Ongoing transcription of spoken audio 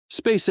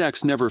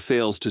SpaceX never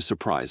fails to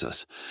surprise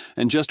us,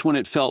 and just when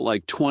it felt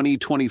like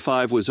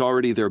 2025 was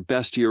already their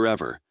best year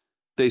ever,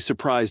 they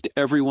surprised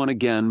everyone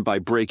again by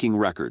breaking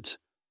records.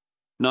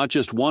 Not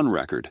just one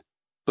record,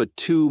 but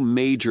two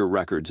major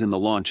records in the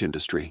launch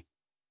industry.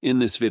 In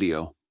this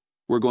video,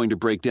 we're going to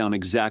break down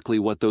exactly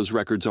what those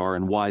records are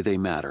and why they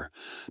matter.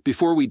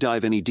 Before we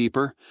dive any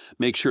deeper,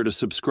 make sure to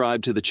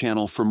subscribe to the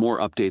channel for more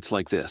updates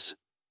like this.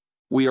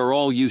 We are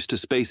all used to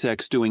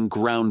SpaceX doing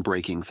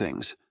groundbreaking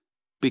things,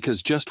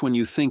 because just when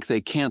you think they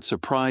can't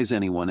surprise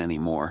anyone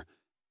anymore,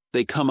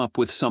 they come up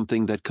with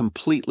something that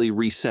completely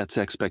resets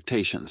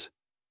expectations.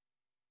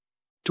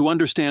 To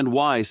understand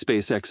why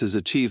SpaceX's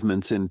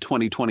achievements in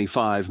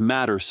 2025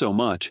 matter so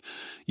much,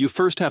 you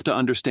first have to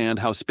understand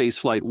how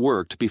spaceflight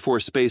worked before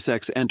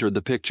SpaceX entered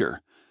the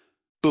picture.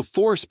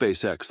 Before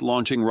SpaceX,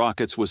 launching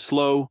rockets was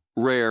slow,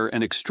 rare,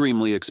 and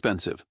extremely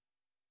expensive.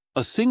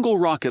 A single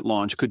rocket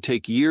launch could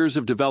take years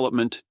of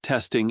development,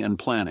 testing, and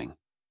planning.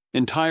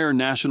 Entire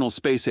national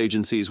space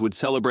agencies would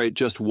celebrate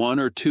just one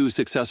or two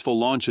successful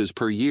launches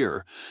per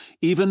year.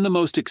 Even the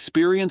most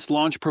experienced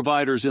launch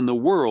providers in the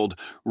world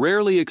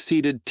rarely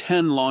exceeded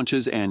 10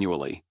 launches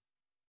annually.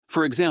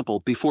 For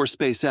example, before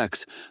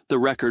SpaceX, the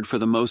record for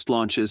the most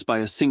launches by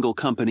a single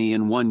company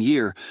in 1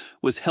 year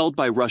was held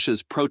by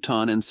Russia's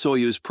Proton and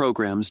Soyuz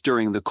programs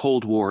during the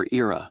Cold War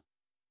era.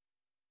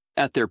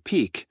 At their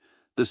peak,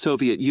 the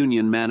Soviet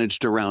Union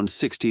managed around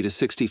 60 to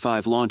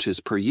 65 launches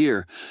per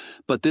year,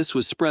 but this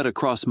was spread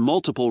across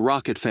multiple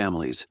rocket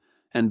families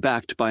and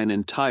backed by an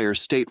entire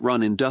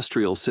state-run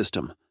industrial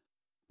system.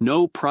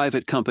 No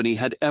private company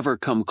had ever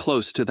come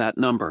close to that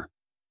number.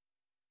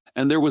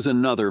 And there was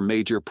another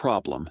major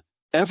problem.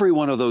 Every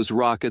one of those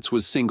rockets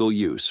was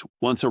single-use.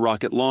 Once a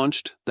rocket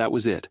launched, that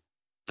was it.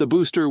 The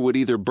booster would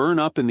either burn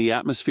up in the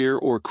atmosphere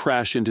or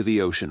crash into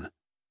the ocean.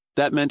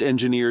 That meant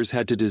engineers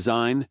had to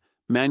design,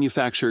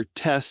 manufacture,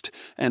 test,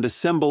 and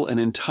assemble an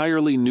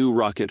entirely new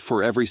rocket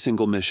for every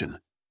single mission.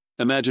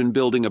 Imagine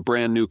building a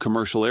brand new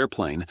commercial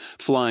airplane,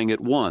 flying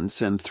it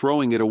once and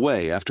throwing it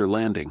away after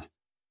landing.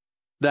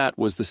 That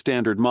was the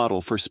standard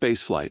model for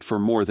spaceflight for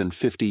more than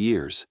 50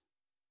 years.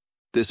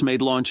 This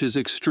made launches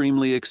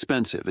extremely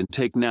expensive, and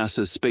take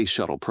NASA's Space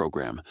Shuttle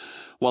program.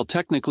 While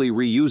technically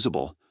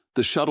reusable,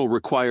 the shuttle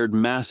required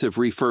massive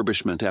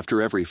refurbishment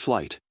after every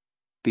flight.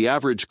 The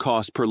average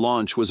cost per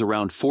launch was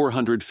around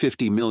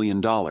 $450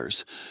 million,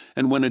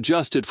 and when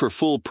adjusted for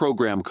full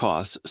program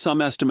costs,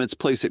 some estimates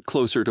place it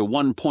closer to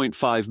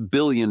 $1.5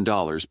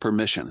 billion per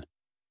mission.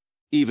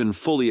 Even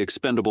fully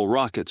expendable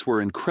rockets were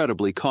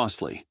incredibly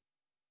costly.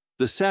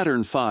 The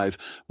Saturn V,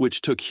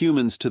 which took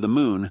humans to the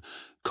moon,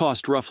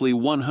 cost roughly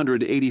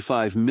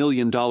 $185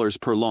 million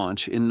per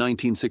launch in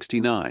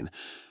 1969,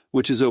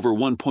 which is over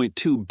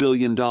 $1.2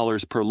 billion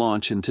per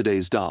launch in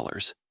today's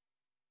dollars.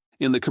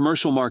 In the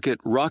commercial market,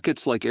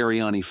 rockets like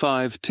Ariane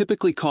 5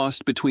 typically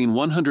cost between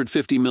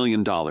 $150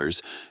 million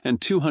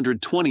and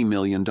 $220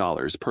 million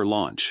per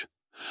launch.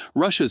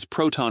 Russia's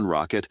Proton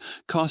rocket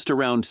cost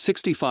around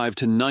 $65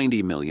 to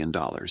 $90 million.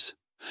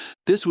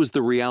 This was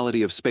the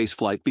reality of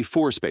spaceflight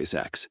before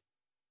SpaceX.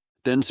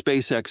 Then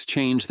SpaceX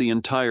changed the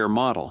entire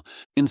model.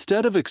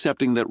 Instead of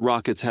accepting that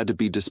rockets had to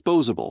be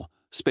disposable,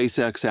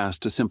 SpaceX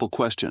asked a simple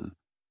question: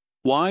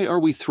 why are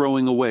we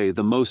throwing away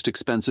the most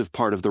expensive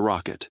part of the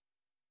rocket?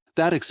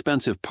 That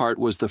expensive part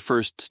was the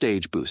first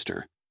stage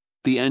booster.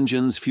 The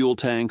engines, fuel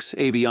tanks,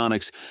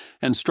 avionics,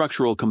 and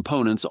structural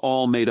components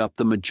all made up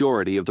the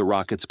majority of the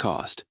rocket's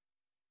cost.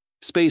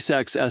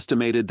 SpaceX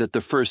estimated that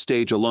the first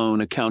stage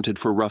alone accounted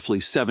for roughly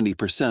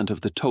 70%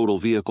 of the total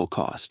vehicle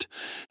cost.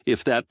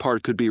 If that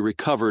part could be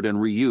recovered and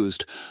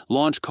reused,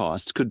 launch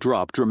costs could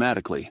drop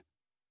dramatically.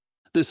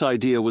 This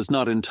idea was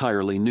not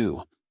entirely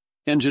new.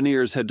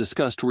 Engineers had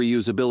discussed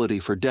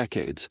reusability for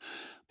decades,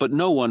 but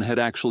no one had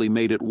actually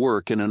made it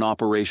work in an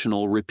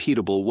operational,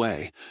 repeatable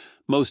way.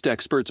 Most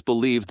experts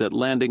believed that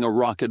landing a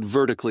rocket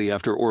vertically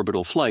after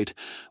orbital flight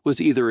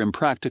was either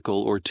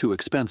impractical or too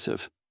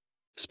expensive.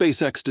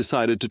 SpaceX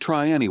decided to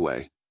try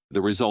anyway. The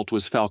result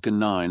was Falcon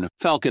 9.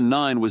 Falcon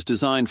 9 was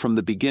designed from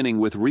the beginning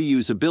with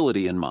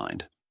reusability in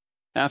mind.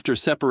 After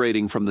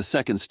separating from the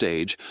second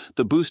stage,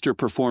 the booster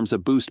performs a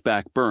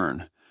boost-back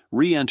burn,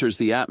 re-enters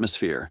the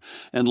atmosphere,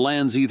 and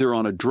lands either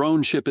on a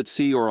drone ship at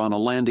sea or on a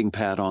landing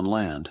pad on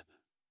land.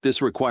 This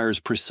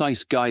requires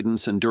precise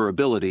guidance and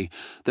durability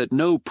that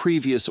no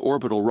previous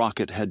orbital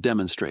rocket had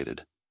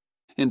demonstrated.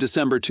 In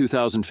December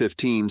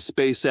 2015,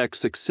 SpaceX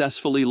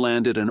successfully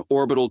landed an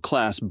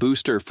orbital-class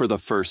booster for the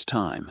first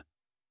time.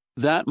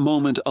 That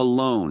moment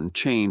alone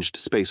changed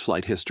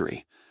spaceflight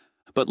history.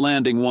 But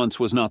landing once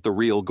was not the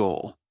real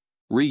goal.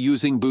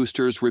 Reusing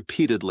boosters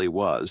repeatedly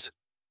was.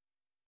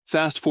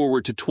 Fast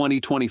forward to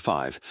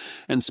 2025,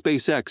 and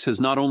SpaceX has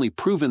not only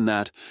proven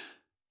that,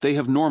 they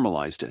have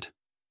normalized it.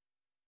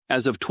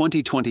 As of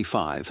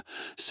 2025,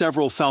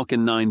 several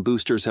Falcon 9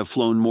 boosters have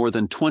flown more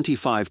than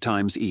 25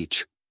 times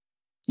each.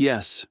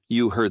 Yes,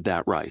 you heard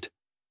that right.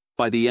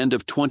 By the end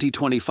of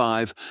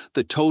 2025,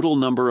 the total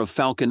number of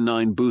Falcon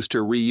 9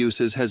 booster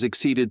reuses has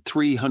exceeded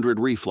 300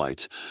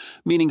 reflights,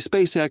 meaning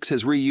SpaceX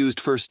has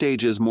reused first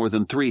stages more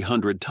than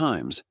 300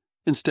 times.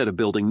 instead of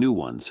building new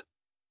ones.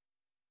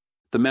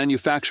 The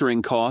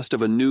manufacturing cost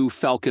of a new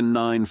Falcon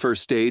 9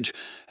 first stage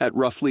at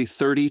roughly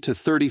 $30 to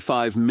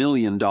 $35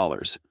 million.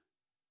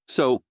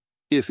 So,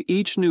 if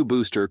each new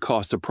booster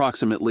costs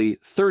approximately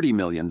 $30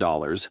 million,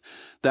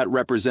 that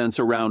represents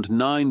around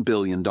 $9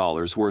 billion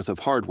worth of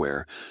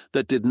hardware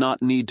that did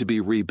not need to be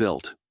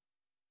rebuilt.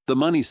 The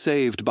money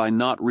saved by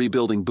not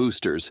rebuilding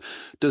boosters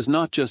does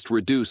not just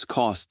reduce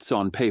costs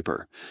on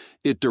paper,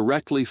 it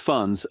directly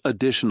funds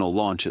additional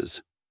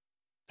launches.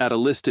 At a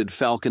listed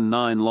Falcon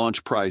 9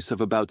 launch price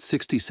of about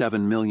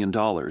 $67 million,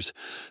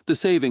 the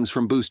savings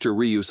from booster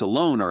reuse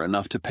alone are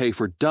enough to pay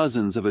for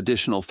dozens of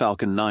additional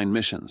Falcon 9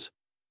 missions.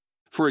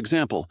 For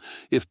example,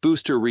 if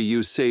booster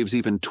reuse saves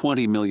even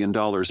 $20 million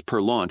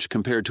per launch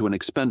compared to an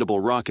expendable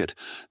rocket,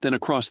 then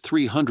across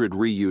 300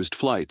 reused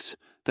flights,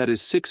 that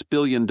is $6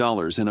 billion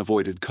in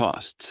avoided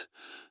costs.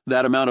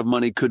 That amount of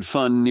money could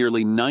fund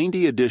nearly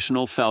 90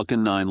 additional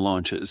Falcon 9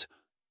 launches.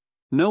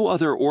 No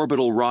other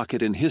orbital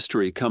rocket in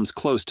history comes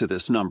close to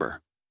this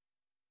number.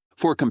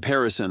 For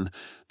comparison,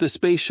 the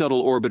Space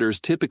Shuttle orbiters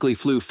typically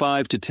flew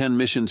 5 to 10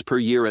 missions per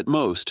year at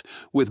most,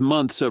 with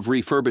months of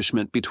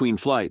refurbishment between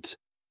flights.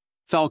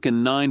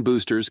 Falcon 9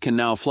 boosters can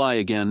now fly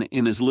again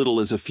in as little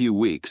as a few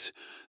weeks.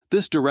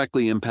 This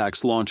directly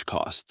impacts launch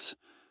costs.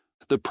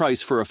 The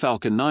price for a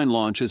Falcon 9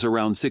 launch is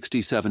around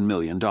 $67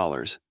 million.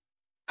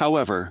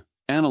 However,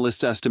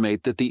 analysts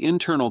estimate that the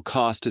internal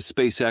cost to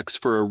SpaceX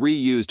for a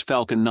reused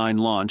Falcon 9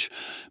 launch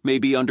may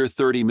be under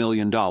 $30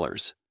 million,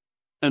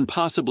 and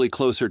possibly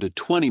closer to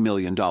 $20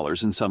 million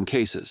in some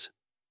cases.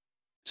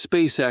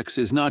 SpaceX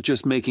is not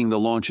just making the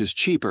launches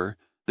cheaper,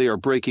 they are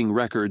breaking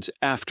records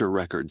after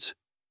records.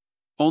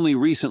 Only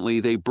recently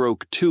they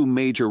broke 2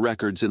 major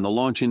records in the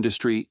launch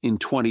industry in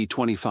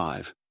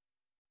 2025.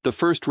 The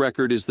first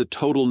record is the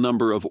total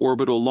number of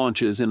orbital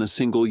launches in a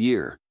single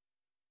year.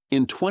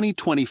 In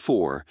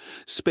 2024,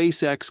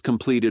 SpaceX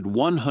completed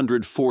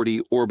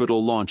 140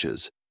 orbital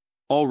launches,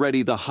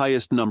 already the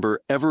highest number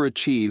ever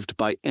achieved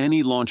by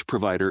any launch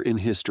provider in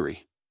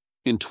history.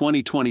 In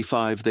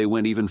 2025, they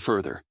went even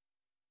further.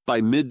 By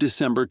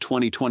mid-December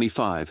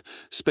 2025,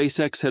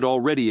 SpaceX had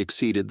already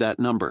exceeded that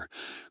number,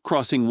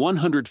 crossing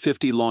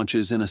 150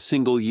 launches in a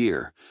single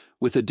year,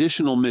 with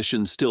additional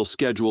missions still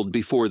scheduled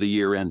before the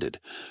year ended.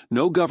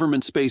 No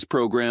government space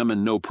program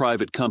and no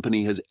private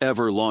company has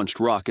ever launched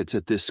rockets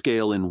at this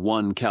scale in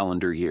one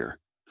calendar year.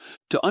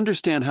 To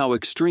understand how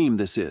extreme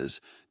this is,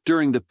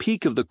 during the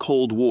peak of the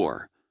Cold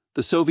War,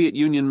 the Soviet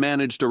Union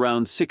managed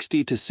around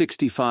 60 to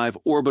 65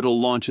 orbital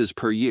launches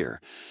per year,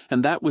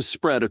 and that was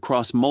spread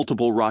across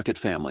multiple rocket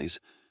families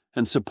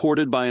and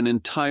supported by an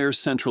entire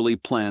centrally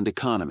planned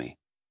economy.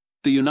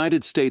 The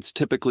United States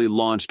typically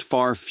launched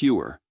far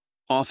fewer,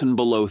 often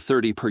below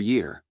 30 per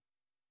year.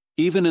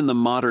 Even in the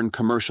modern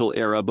commercial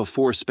era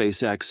before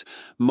SpaceX,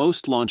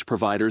 most launch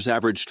providers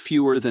averaged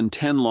fewer than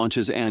 10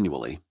 launches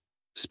annually.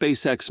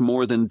 SpaceX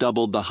more than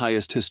doubled the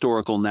highest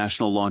historical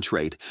national launch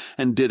rate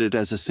and did it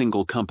as a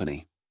single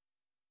company.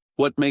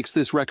 What makes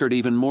this record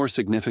even more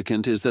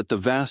significant is that the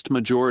vast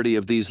majority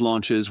of these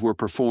launches were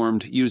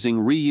performed using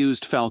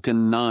reused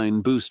Falcon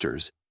 9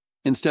 boosters.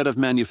 Instead of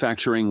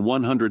manufacturing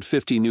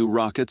 150 new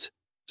rockets,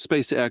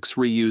 SpaceX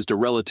reused a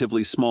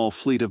relatively small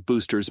fleet of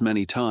boosters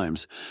many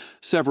times.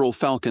 Several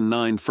Falcon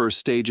 9 first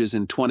stages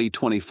in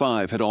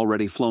 2025 had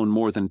already flown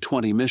more than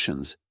 20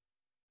 missions.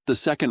 The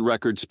second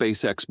record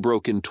SpaceX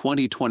broke in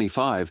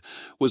 2025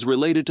 was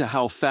related to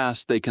how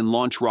fast they can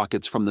launch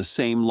rockets from the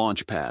same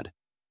launch pad.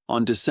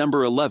 On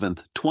December 11,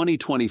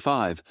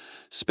 2025,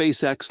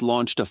 SpaceX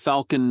launched a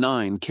Falcon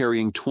 9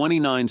 carrying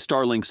 29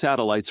 Starlink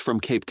satellites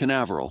from Cape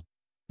Canaveral.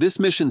 This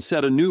mission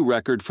set a new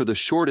record for the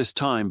shortest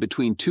time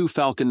between 2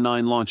 Falcon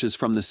 9 launches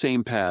from the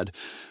same pad,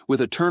 with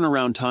a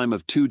turnaround time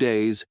of 2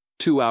 days,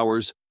 2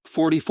 hours,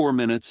 44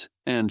 minutes,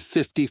 and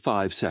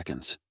 55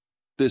 seconds.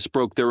 This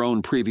broke their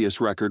own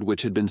previous record,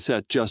 which had been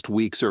set just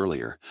weeks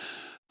earlier.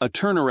 A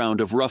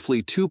turnaround of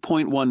roughly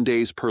 2.1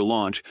 days per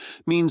launch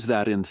means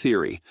that, in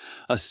theory,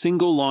 a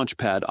single launch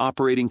pad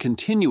operating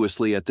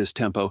continuously at this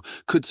tempo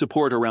could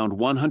support around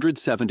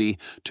 170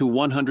 to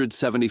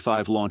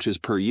 175 launches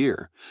per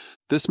year.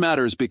 This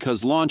matters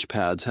because launch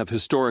pads have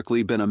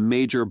historically been a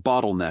major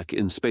bottleneck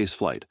in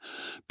spaceflight.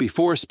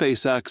 Before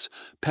SpaceX,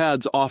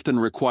 pads often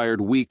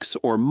required weeks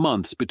or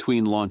months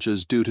between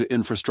launches due to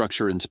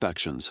infrastructure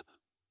inspections.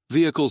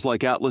 Vehicles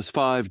like Atlas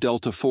V,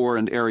 Delta IV,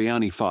 and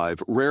Ariane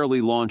 5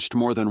 rarely launched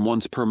more than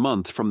once per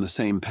month from the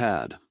same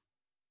pad.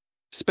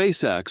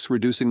 SpaceX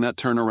reducing that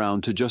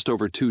turnaround to just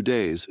over 2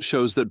 days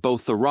shows that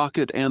both the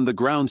rocket and the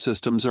ground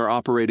systems are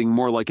operating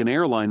more like an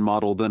airline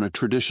model than a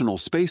traditional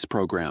space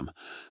program.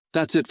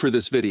 That's it for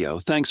this video.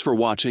 Thanks for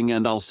watching,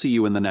 and I'll see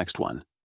you in the next one.